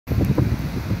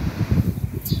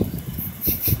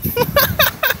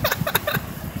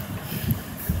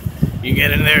You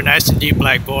get in there nice and deep,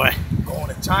 black boy.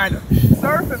 Going to China.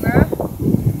 Surfing, man.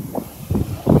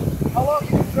 How long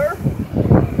you been surfing?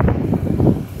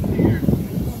 Years.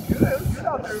 Good, it was good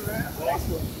out there, man.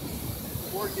 Awesome.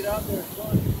 Before you get out there, it's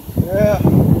fun. Yeah.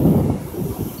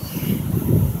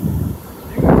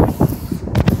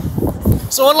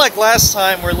 So unlike last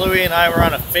time where Louie and I were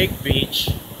on a fake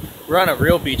beach, we're on a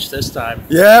real beach this time.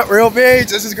 Yeah, real beach.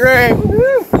 This is great.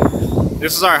 Woo-hoo.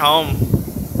 This is our home.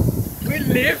 We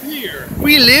live here.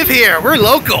 We live here. We're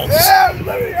locals. Yeah, we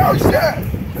live in the ocean.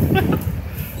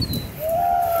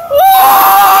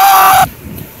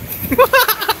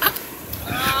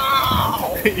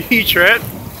 You tripped? I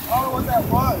don't know what that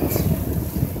was.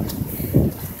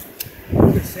 Look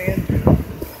at the sand, dude.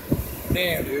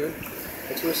 Damn, dude.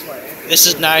 I twisted my ankle. This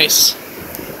is nice.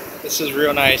 This is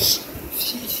real nice.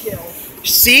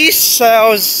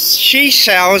 Seashells.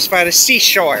 Seashells by the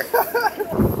seashore.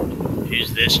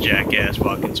 Who's this jackass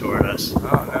walking toward us?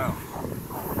 Oh, no.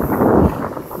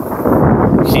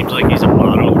 Seems like he's a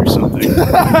model or something.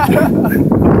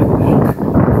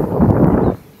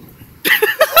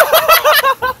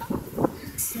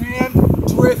 Sand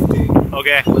drifting.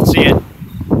 Okay, let's see it.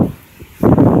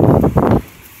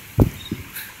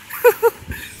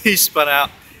 He spun out.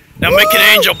 Now make an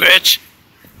angel, bitch.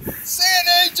 Sand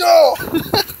angel!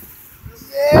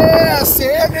 Yeah,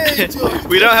 sand angel!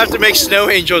 We don't have to make snow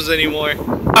angels anymore.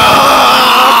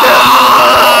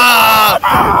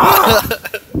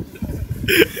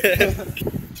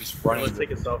 Just running. Let's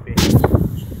take a selfie.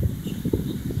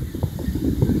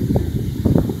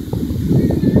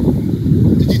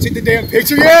 Did you take the damn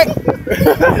picture yet? I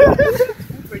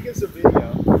think it's a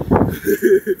video.